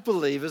 as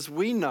believers,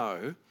 we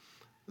know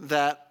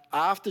that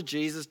after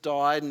Jesus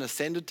died and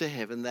ascended to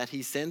heaven, that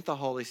he sent the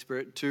Holy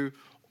Spirit to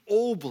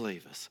all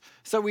believers.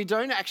 So we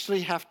don't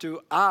actually have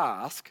to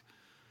ask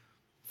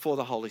for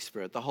the Holy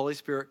Spirit. The Holy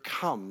Spirit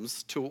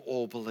comes to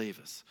all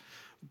believers.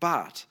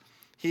 But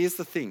here's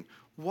the thing.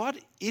 What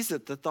is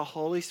it that the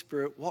Holy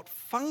Spirit, what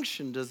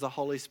function does the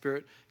Holy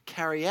Spirit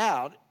carry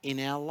out in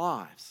our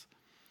lives?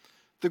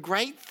 The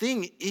great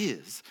thing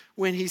is,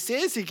 when he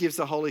says he gives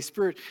the Holy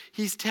Spirit,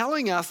 he's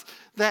telling us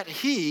that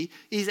he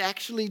is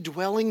actually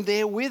dwelling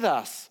there with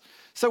us.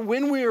 So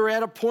when we are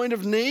at a point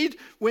of need,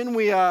 when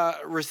we are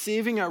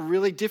receiving a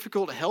really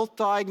difficult health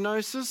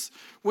diagnosis,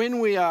 when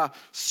we are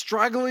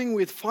struggling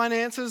with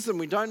finances and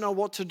we don't know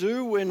what to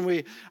do, when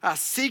we are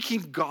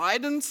seeking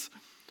guidance,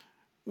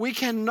 we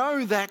can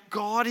know that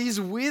God is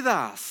with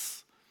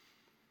us.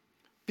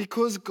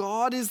 Because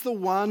God is the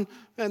one,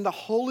 and the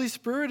Holy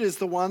Spirit is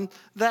the one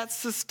that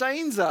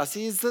sustains us.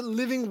 He is the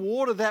living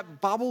water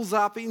that bubbles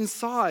up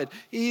inside.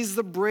 He is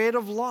the bread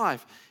of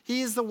life.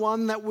 He is the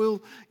one that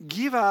will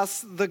give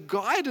us the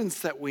guidance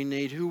that we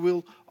need, who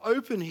will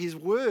open his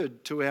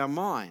word to our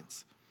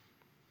minds.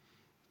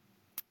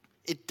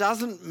 It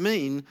doesn't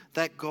mean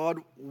that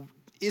God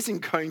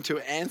isn't going to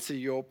answer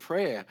your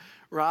prayer.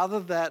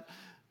 Rather, that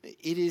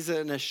it is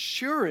an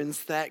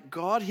assurance that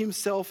God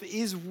himself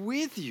is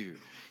with you.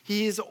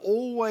 He is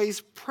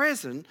always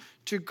present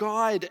to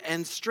guide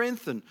and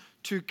strengthen,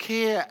 to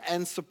care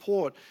and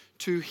support,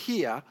 to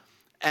hear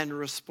and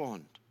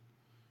respond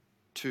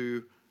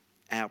to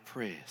our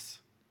prayers.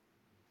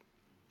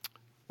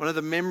 One of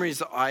the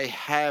memories I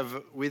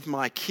have with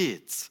my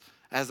kids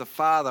as a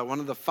father, one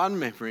of the fun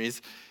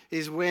memories,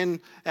 is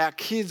when our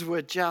kids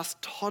were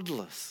just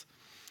toddlers.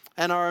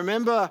 And I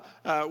remember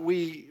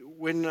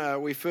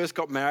when we first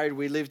got married,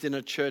 we lived in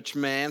a church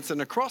manse,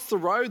 and across the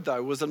road,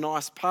 though, was a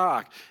nice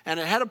park, and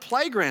it had a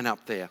playground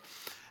up there.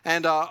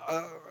 And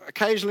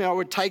occasionally I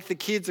would take the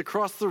kids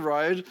across the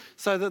road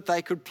so that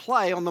they could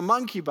play on the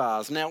monkey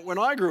bars. Now, when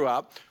I grew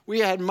up, we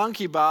had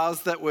monkey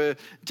bars that were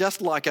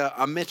just like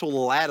a metal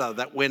ladder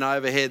that went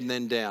overhead and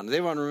then down. Does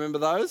everyone remember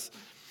those?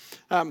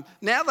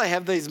 Now they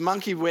have these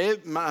monkey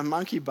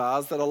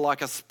bars that are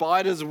like a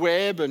spider's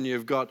web, and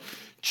you've got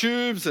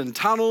tubes and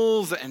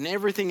tunnels and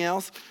everything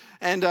else.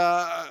 And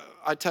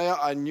I tell you,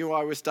 I knew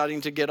I was starting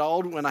to get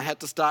old when I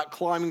had to start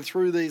climbing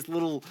through these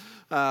little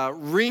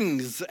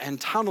rings and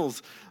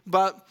tunnels.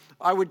 But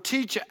I would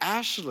teach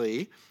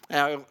Ashley,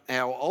 our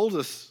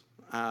oldest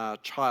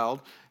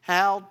child,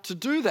 how to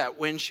do that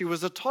when she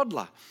was a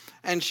toddler.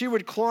 And she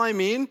would climb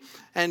in,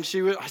 and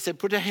I said,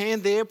 put a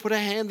hand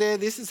there,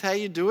 this is how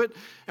you do it.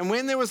 And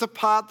when there was a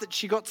part that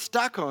she got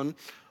stuck on,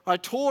 I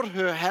taught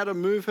her how to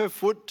move her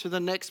foot to the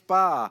next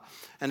bar,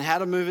 and how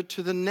to move it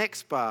to the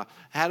next bar,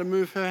 how to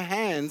move her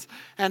hands,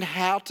 and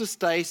how to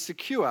stay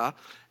secure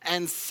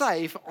and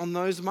safe on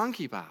those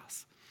monkey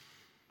bars.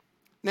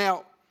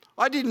 Now,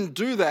 I didn't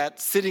do that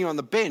sitting on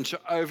the bench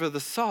over the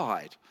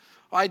side.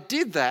 I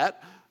did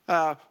that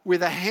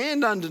with a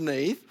hand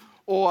underneath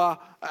or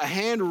a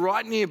hand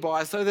right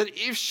nearby, so that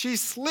if she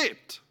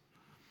slipped,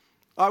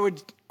 I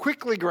would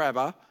quickly grab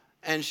her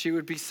and she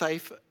would be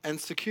safe and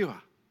secure.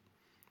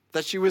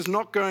 That she was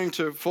not going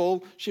to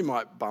fall. She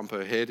might bump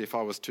her head if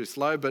I was too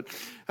slow, but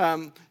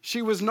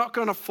she was not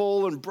going to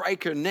fall and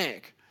break her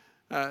neck.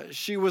 I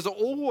was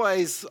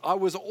always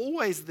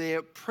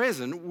there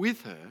present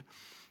with her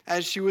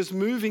as she was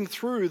moving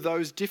through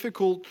those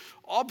difficult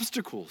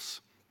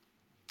obstacles.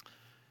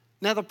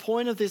 Now, the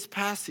point of this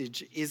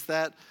passage is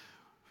that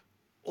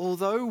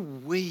although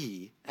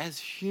we, as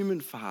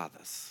human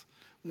fathers,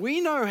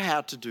 we know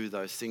how to do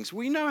those things.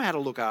 We know how to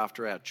look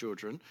after our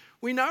children.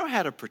 We know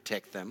how to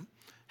protect them,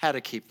 how to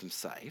keep them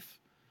safe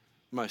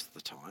most of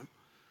the time.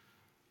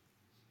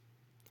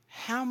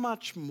 How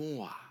much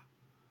more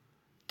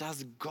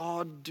does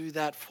God do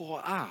that for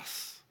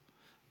us?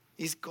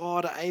 Is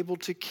God able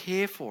to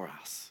care for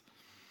us?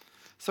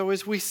 So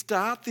as we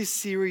start this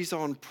series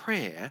on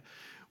prayer,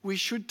 we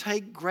should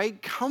take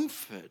great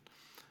comfort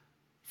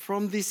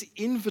from this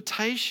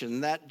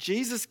invitation that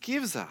Jesus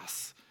gives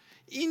us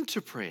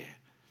into prayer.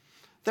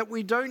 that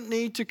we don't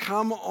need to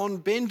come on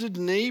bended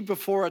knee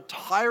before a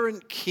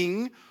tyrant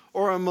king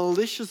or a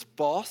malicious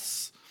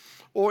boss,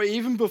 or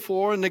even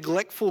before a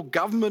neglectful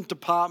government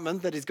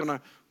department that is going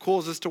to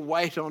cause us to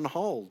wait on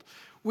hold.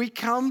 We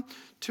come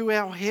to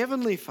our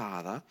Heavenly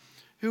Father,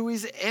 who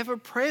is ever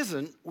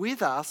present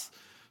with us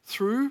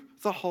through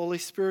the Holy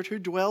Spirit who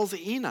dwells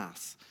in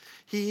us.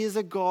 He is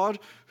a God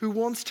who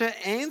wants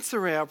to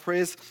answer our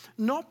prayers,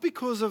 not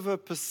because of a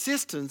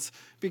persistence,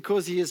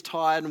 because he is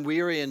tired and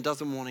weary and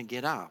doesn't want to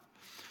get up,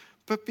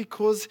 but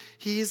because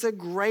he is a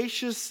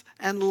gracious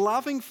and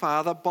loving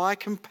Father by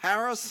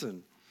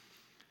comparison.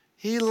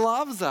 He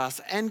loves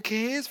us and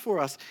cares for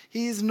us.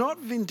 He is not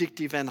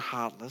vindictive and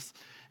heartless,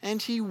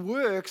 and he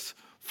works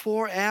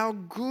for our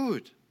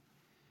good.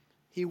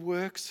 He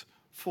works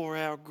for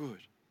our good.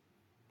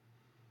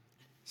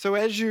 So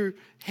as you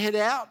head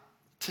out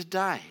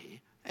today,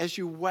 as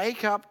you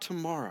wake up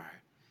tomorrow,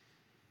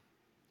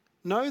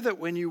 know that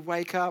when you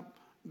wake up,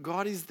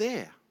 God is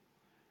there,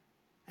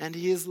 and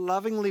he is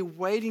lovingly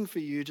waiting for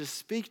you to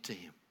speak to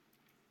him.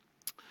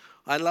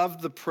 I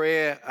love the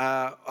prayer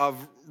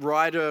of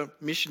writer,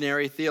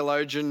 missionary,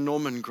 theologian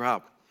Norman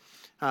Grubb.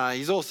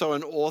 He's also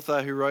an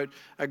author who wrote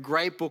a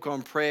great book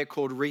on prayer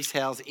called Rees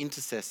Howell's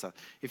Intercessor.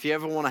 If you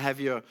ever want to have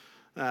your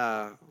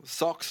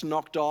socks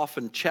knocked off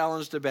and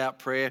challenged about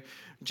prayer,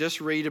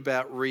 just read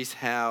about Rees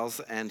Howells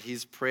and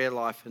his prayer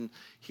life and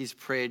his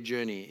prayer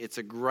journey. It's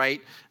a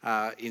great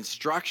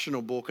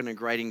instructional book and a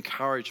great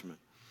encouragement.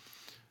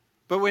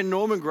 But when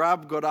Norman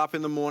Grubb got up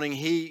in the morning,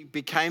 he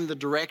became the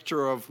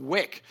director of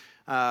WEC.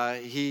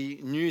 He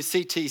knew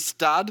C.T.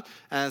 Studd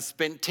and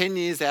spent 10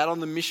 years out on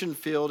the mission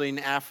field in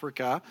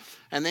Africa,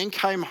 and then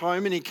came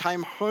home, and he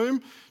came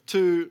home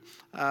to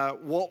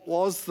what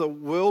was the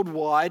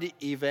worldwide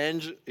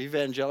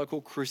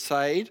evangelical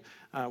crusade,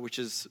 which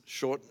is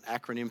short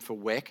acronym for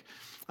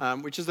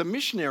WEC, which is a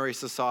missionary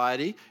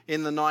society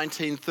in the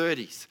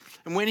 1930s.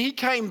 And when he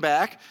came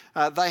back,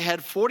 they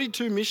had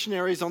 42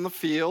 missionaries on the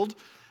field,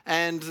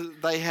 and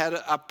they had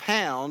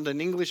an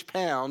English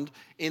pound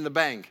in the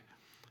bank.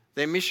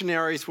 Their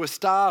missionaries were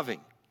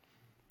starving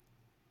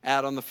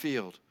out on the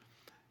field.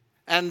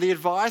 And the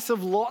advice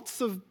of lots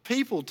of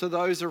people to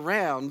those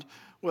around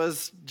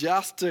was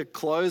just to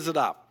close it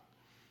up.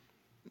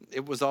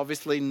 It was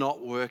obviously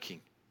not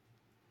working.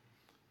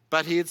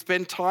 But he had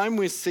spent time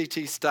with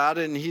C.T. Studd,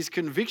 and his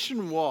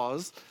conviction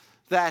was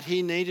that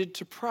he needed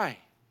to pray.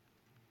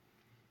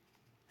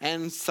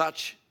 And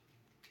such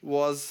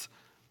was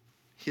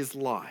his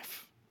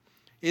life.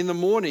 In the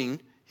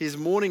morning, his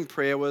morning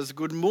prayer was,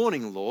 "Good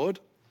morning, Lord.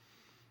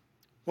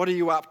 What are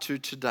you up to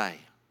today?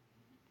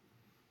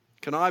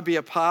 Can I be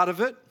a part of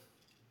it?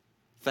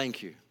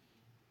 Thank you.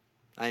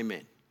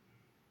 Amen."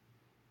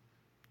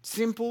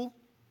 Simple,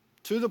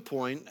 to the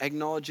point,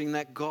 acknowledging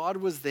that God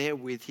was there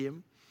with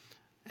him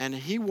and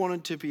he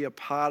wanted to be a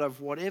part of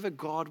whatever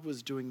God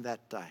was doing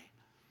that day.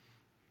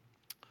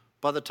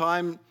 By the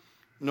time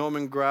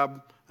Norman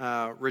Grubb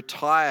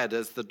retired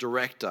as the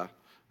director,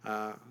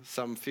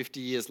 some 50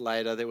 years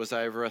later, there was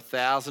over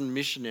 1,000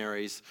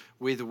 missionaries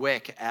with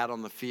WEC out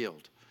on the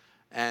field.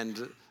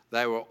 And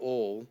they were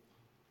all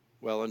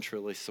well and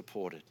truly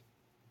supported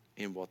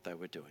in what they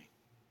were doing.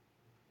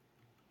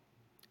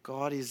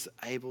 God is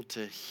able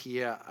to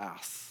hear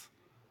us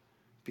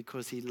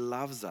because he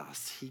loves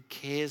us. He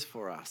cares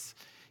for us.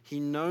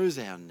 He knows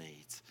our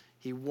needs.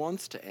 He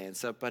wants to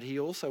answer, but he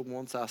also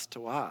wants us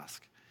to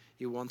ask.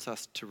 He wants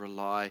us to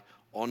rely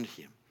on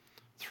him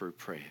through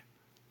prayer.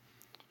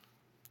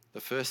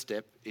 The first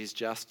step is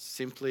just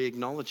simply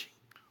acknowledging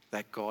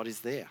that God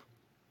is there,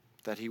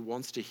 that he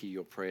wants to hear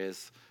your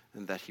prayers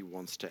and that he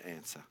wants to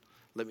answer.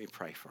 Let me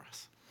pray for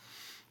us.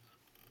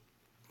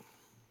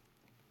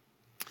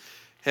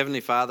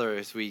 Heavenly Father,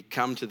 as we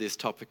come to this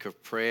topic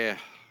of prayer,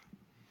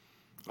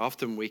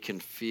 often we can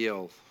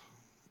feel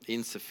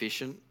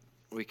insufficient.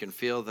 We can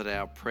feel that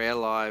our prayer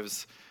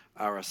lives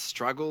are a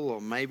struggle,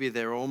 or maybe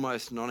they're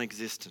almost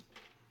non-existent,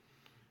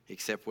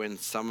 except when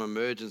some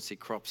emergency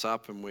crops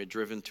up and we're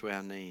driven to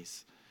our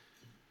knees.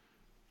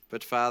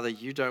 But Father,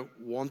 you don't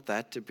want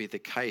that to be the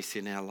case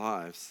in our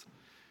lives,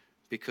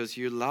 because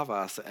you love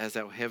us as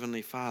our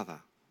Heavenly Father.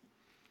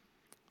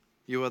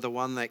 You are the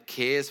one that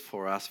cares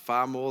for us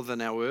far more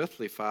than our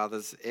earthly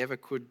fathers ever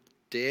could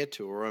dare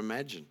to or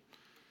imagine.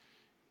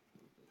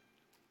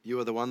 You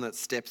are the one that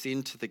steps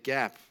into the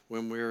gap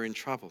when we're in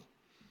trouble.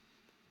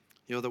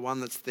 You're the one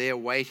that's there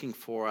waiting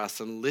for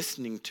us and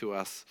listening to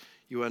us.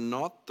 You are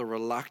not the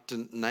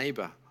reluctant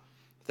neighbor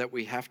that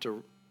we have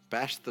to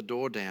bash the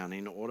door down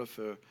in order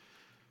for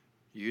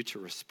you to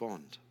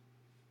respond.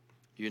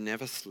 You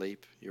never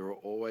sleep. You're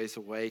always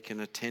awake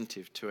and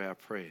attentive to our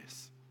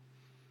prayers.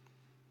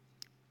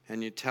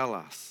 And you tell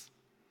us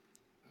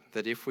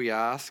that if we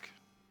ask,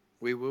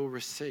 we will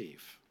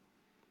receive.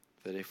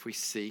 That if we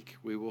seek,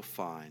 we will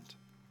find.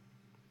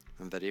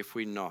 And that if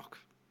we knock,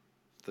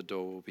 the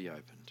door will be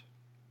opened.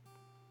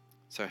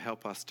 So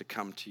help us to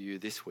come to you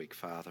this week,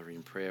 Father,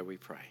 in prayer we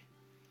pray.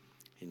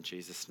 In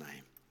Jesus'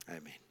 name,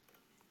 amen.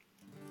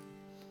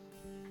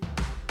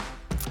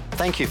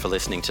 Thank you for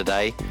listening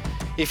today.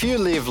 If you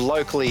live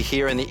locally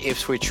here in the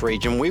Ipswich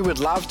region, we would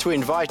love to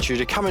invite you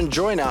to come and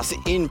join us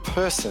in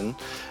person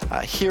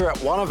here at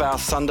one of our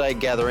Sunday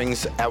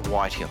gatherings at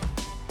Whitehill.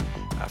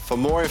 For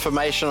more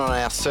information on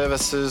our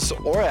services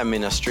or our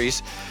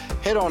ministries,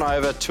 head on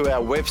over to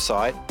our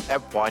website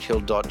at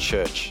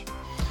whitehill.church.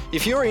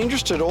 If you're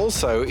interested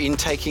also in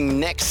taking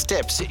next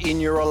steps in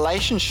your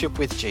relationship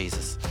with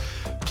Jesus,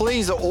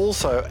 please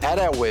also at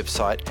our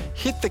website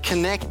hit the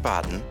connect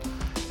button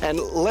and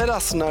let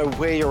us know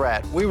where you're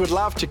at. We would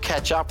love to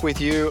catch up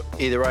with you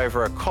either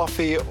over a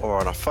coffee or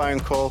on a phone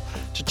call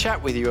to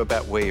chat with you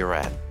about where you're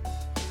at.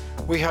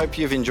 We hope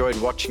you've enjoyed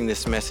watching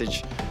this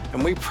message,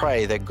 and we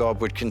pray that God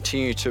would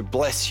continue to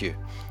bless you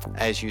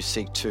as you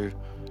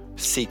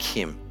seek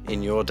Him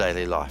in your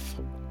daily life.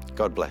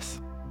 God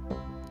bless.